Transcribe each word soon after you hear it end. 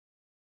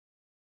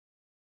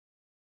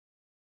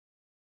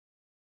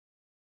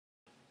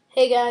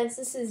Hey guys,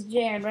 this is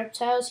Jan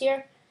Reptiles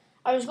here.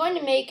 I was going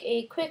to make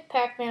a quick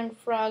Pac-Man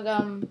frog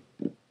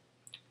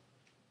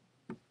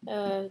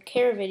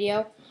care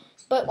video,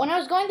 but when I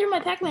was going through my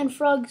Pac-Man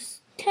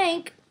frog's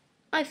tank,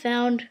 I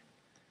found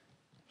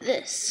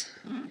this.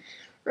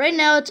 Right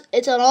now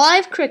it's an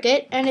alive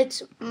cricket and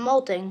it's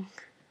molting.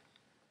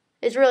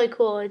 It's really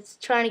cool. It's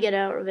trying to get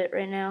out of it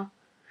right now.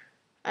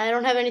 I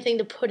don't have anything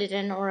to put it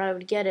in or I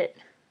would get it.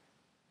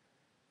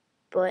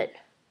 But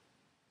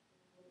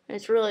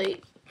it's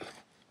really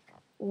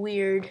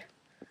weird.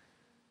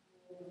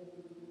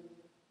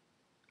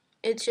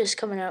 It's just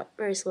coming out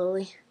very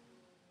slowly.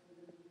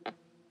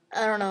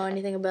 I don't know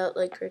anything about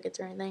like crickets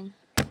or anything.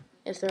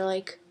 If they're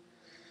like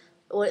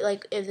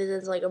if it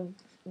is like a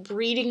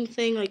breeding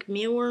thing like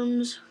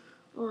mealworms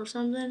or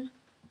something.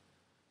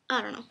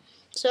 I don't know.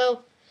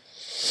 So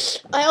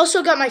I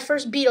also got my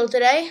first beetle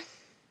today.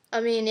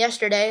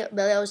 Yesterday,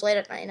 but it was late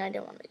at night and I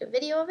didn't want to make a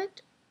video of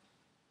it.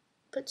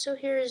 But so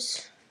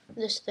here's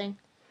this thing.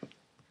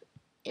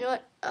 You know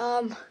what?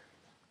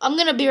 I'm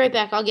gonna be right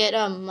back. I'll get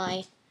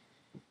my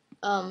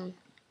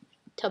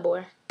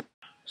Tupperware.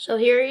 So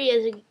here he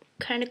is, a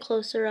kind of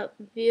closer up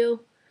view.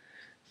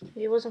 If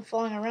he wasn't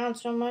falling around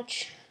so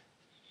much,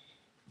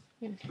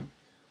 then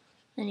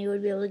you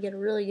would be able to get a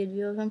really good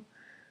view of him.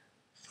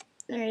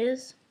 There he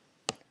is.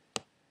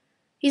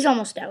 He's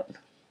almost out.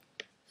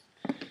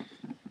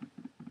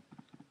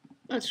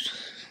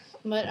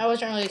 But I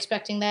wasn't really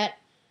expecting that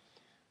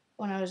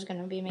when I was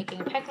going to be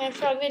making a Pac-Man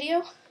frog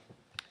video.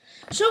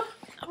 So,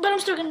 but I'm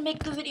still going to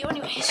make the video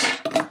anyways.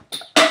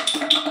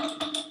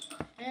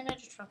 And I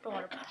just dropped a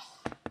water bottle.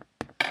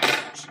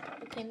 I should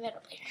probably clean that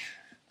up later.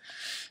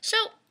 So,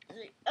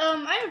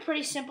 I have a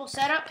pretty simple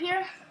setup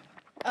here.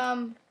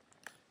 I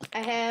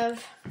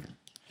have...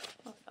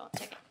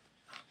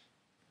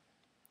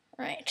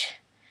 Right.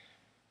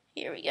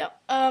 Here we go.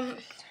 I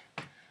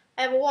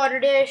have a water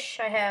dish,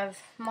 I have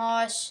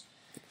moss,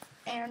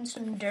 and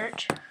some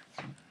dirt.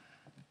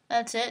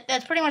 That's it.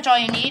 That's pretty much all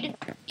you need.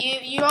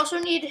 You also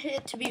need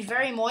it to be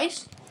very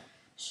moist.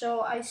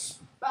 So I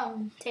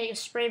take a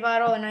spray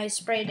bottle and I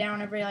spray it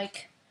down every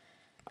like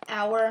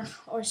hour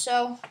or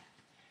so.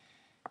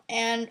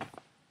 And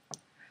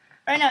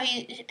right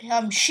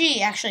now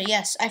she actually,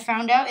 yes, I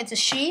found out it's a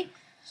she.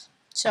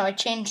 So I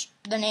changed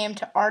the name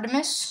to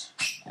Artemis,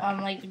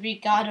 like the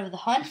Greek god of the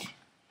hunt.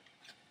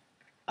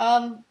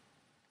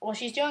 Well,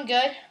 she's doing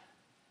good.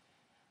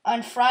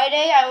 On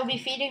Friday, I will be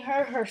feeding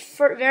her her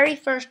very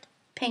first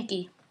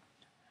pinky.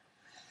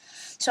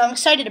 So I'm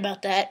excited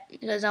about that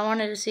because I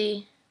wanted to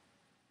see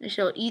if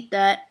she'll eat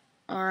that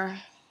or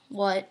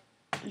what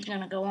is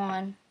gonna go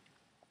on.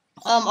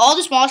 All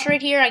this moss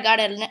right here, I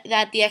got it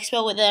at the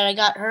expo that I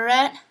got her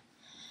at.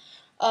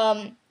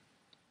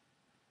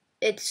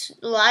 It's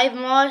live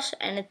moss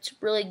and it's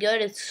really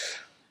good. It's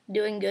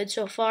doing good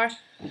so far.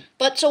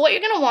 But so what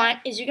you're gonna want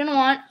is you're gonna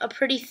want a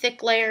pretty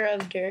thick layer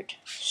of dirt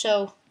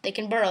so they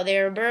can burrow.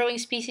 They're a burrowing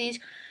species.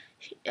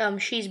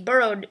 She's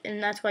burrowed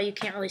and that's why you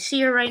can't really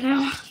see her right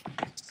now.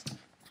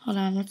 Hold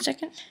on 1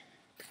 second.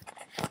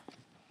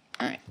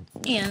 Alright.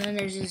 Yeah, and then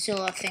there's this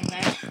little thing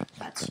that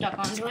got stuck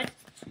onto it.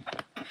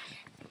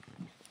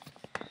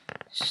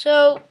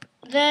 So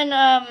then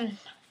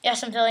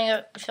yes, I'm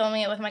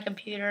filming it with my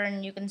computer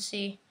and you can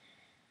see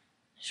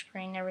the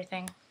screen and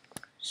everything.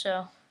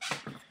 So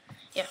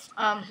yeah.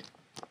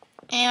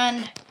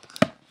 And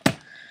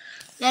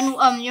then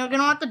you're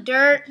gonna want the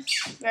dirt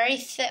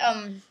very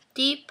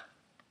deep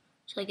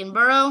so they can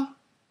burrow.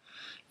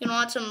 You're gonna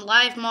want some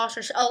live moss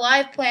or a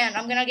live plant.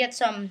 I'm gonna get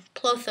some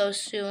Plothos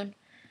soon,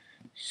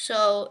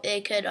 so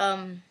they could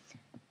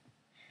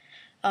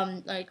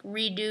like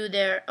redo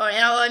their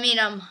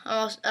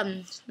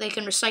they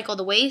can recycle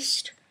the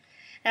waste.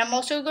 And I'm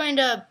also going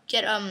to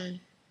get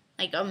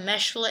like a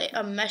mesh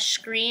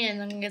screen and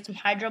then get some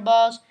hydro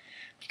balls.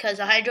 Because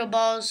the hydro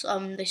balls,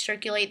 they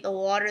circulate the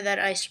water that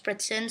I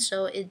spritz in,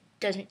 so it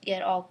doesn't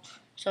get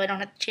so I don't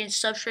have to change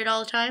the substrate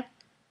all the time.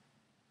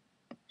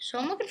 So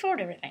I'm looking forward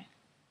to everything.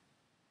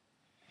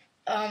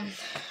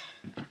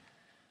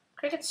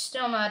 Cricket's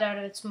still not out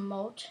of its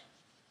molt.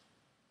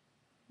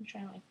 I'm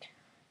trying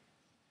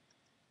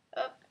to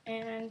up,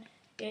 and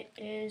it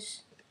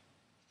is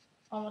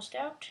almost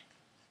out.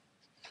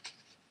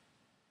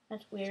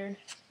 That's weird.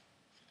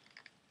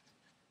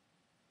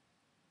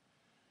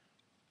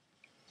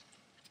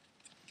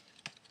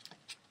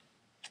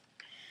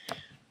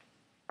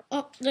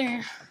 Oh,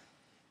 there.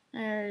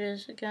 There it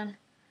is again.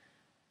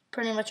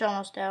 Pretty much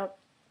almost out.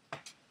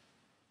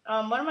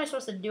 What am I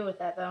supposed to do with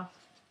that, though? I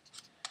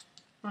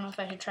don't know if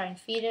I should try and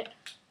feed it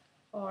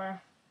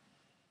or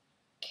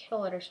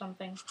kill it or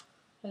something.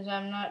 Because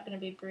I'm not going to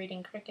be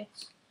breeding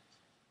crickets.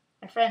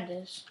 My friend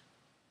is.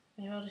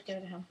 Maybe I'll just give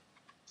it to him.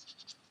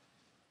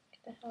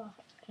 Get the hell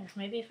off. Here,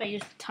 maybe if I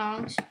use the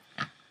tongs.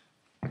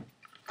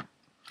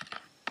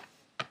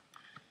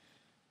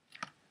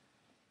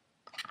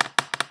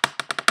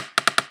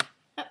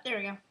 There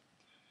we go.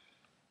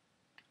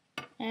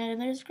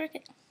 And there's the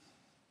cricket.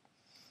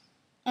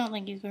 I don't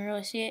think you can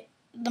really see it.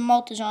 The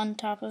molt is on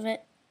top of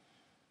it.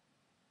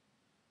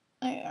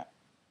 There you are.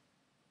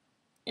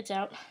 It's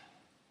out.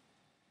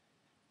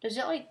 Does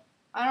it like,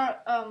 I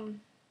don't,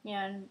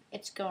 yeah, and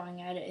it's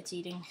going at it, it's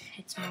eating.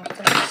 It smells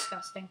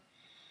disgusting.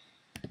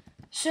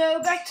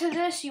 So back to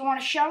this, you want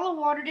a shallow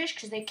water dish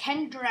because they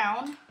can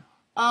drown.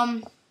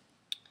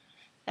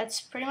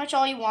 That's pretty much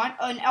all you want.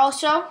 And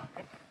also,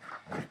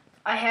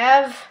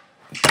 I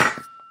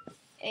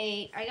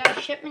got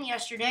a shipment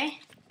yesterday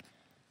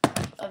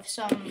of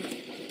some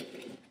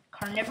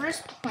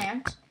carnivorous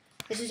plants.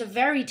 This is a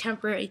very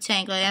temporary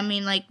tank. Like, I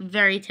mean, like,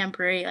 very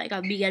temporary. Like,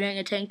 I'll be getting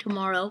a tank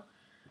tomorrow.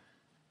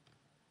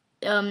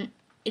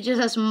 It just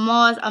has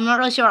moss. I'm not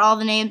really sure all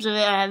the names of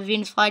it. I have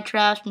Venus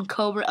flytraps and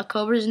a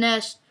cobra's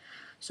nest.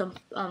 So,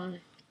 and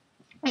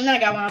then I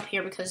got one up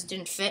here because it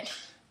didn't fit.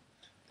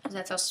 Because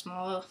that's how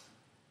small.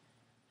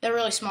 They're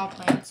really small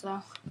plants,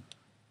 though.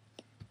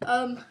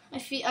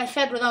 I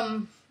fed with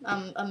a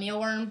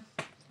mealworm.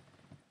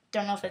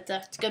 Don't know if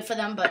it's good for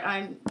them, but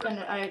I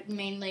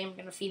mainly am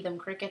gonna feed them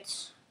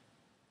crickets,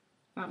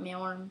 not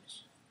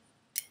mealworms.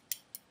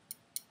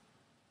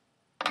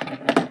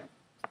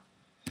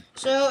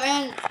 So,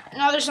 and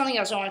now there's something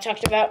else I want to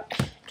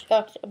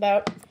talk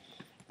about,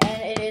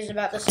 and it is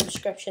about the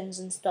subscriptions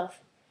and stuff.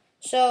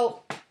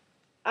 So,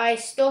 I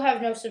still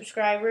have no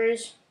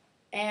subscribers,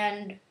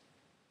 and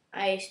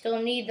I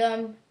still need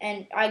them,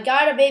 and I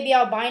got a baby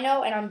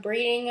albino, and I'm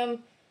breeding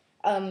them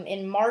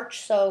in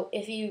March. So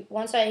if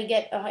I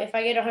get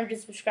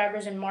 100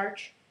 subscribers in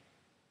March,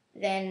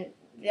 then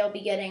they'll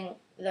be getting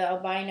the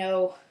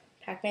albino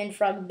pacman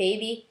frog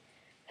baby,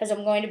 because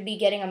I'm going to be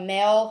getting a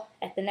male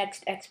at the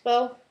next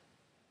expo.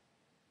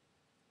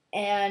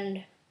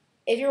 And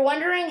if you're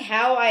wondering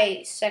how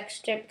I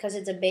sexed it because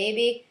it's a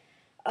baby,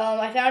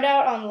 I found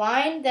out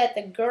online that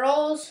the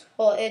girls,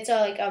 well, it's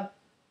a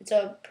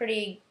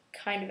pretty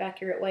kind of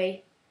accurate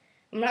way.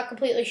 I'm not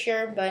completely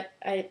sure, but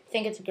I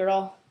think it's a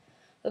girl.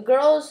 The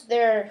girls,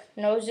 their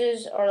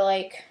noses are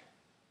like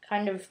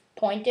kind of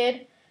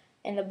pointed,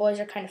 and the boys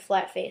are kind of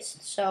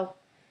flat-faced. So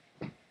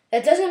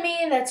that doesn't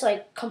mean that's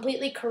like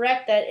completely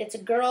correct that it's a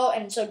girl,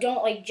 and so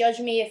don't like judge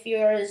me if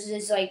yours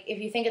is like, if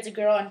you think it's a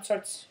girl and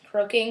starts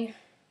croaking.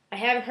 I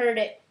haven't heard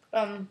it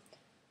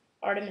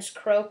Artemis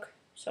croak,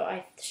 so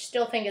I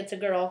still think it's a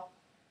girl,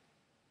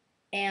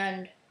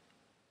 and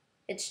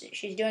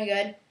she's doing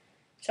good.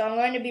 So I'm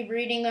going to be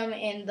breeding them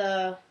in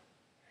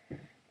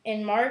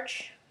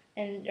March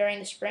and during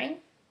the spring,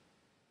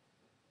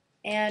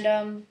 and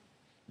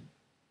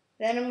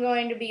then I'm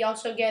going to be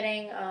also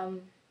getting I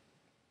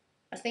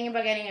was thinking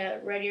about getting a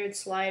red-eared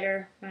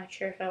slider. I'm not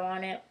sure if I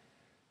want it,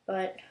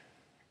 but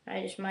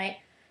I just might.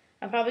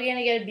 I'm probably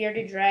gonna get a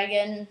bearded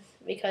dragon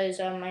because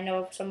I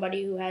know of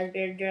somebody who has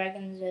bearded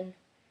dragons and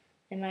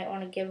they might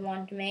want to give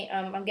one to me.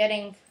 I'm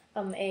getting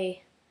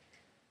a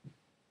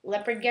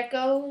leopard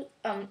gecko.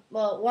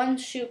 Well, I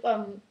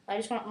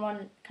just want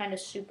one kind of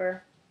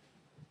super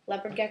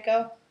leopard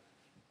gecko,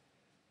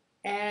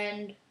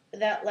 and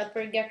that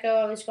leopard gecko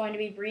I was going to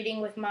be breeding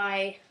with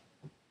my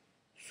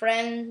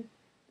friend's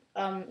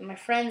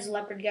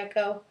leopard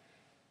gecko,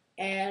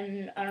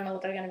 and I don't know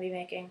what they're going to be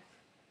making,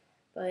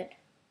 but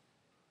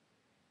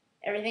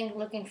everything's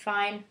looking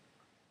fine.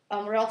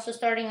 We're also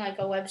starting like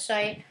a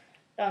website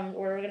where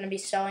we're going to be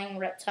selling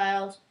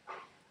reptiles.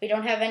 We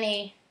don't have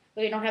a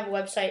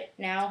website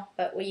now,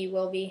 but we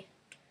will be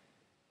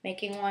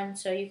making one,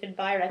 so you can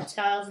buy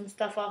reptiles and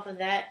stuff off of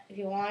that if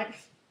you want.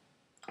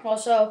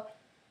 Also,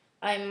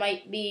 I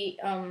might be,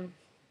 I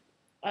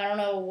don't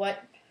know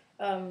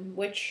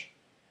which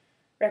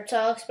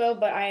reptile expo,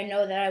 but I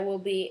know that I will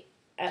be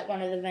at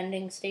one of the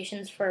vending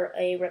stations for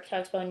a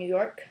reptile expo in New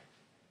York.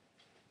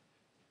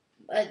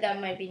 But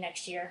that might be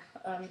next year.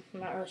 I'm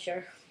not really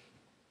sure.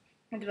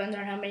 It depends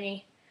on how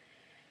many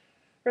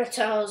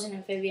reptiles and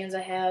amphibians I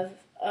have.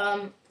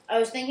 I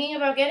was thinking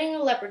about getting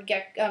a leopard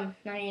gecko,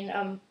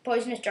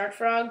 poisonous dart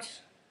frogs,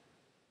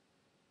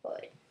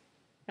 but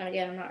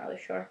again, I'm not really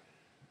sure.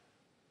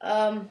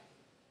 I'm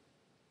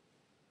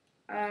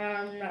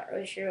not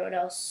really sure what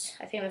else.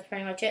 I think that's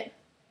pretty much it.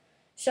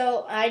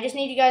 So I just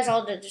need you guys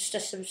all to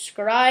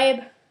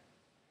subscribe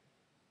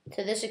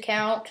to this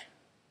account,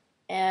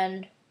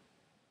 and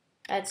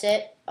that's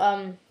it.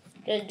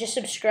 Just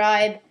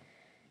subscribe,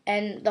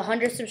 and the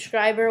 100th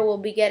subscriber will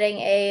be getting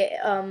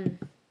a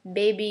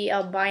baby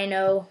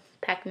albino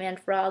pacman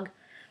frog.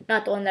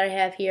 Not the one that I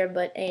have here,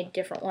 but a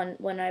different one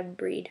when I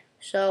breed.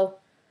 So,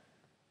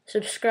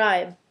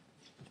 subscribe.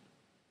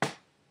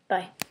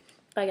 Bye.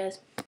 Bye, guys.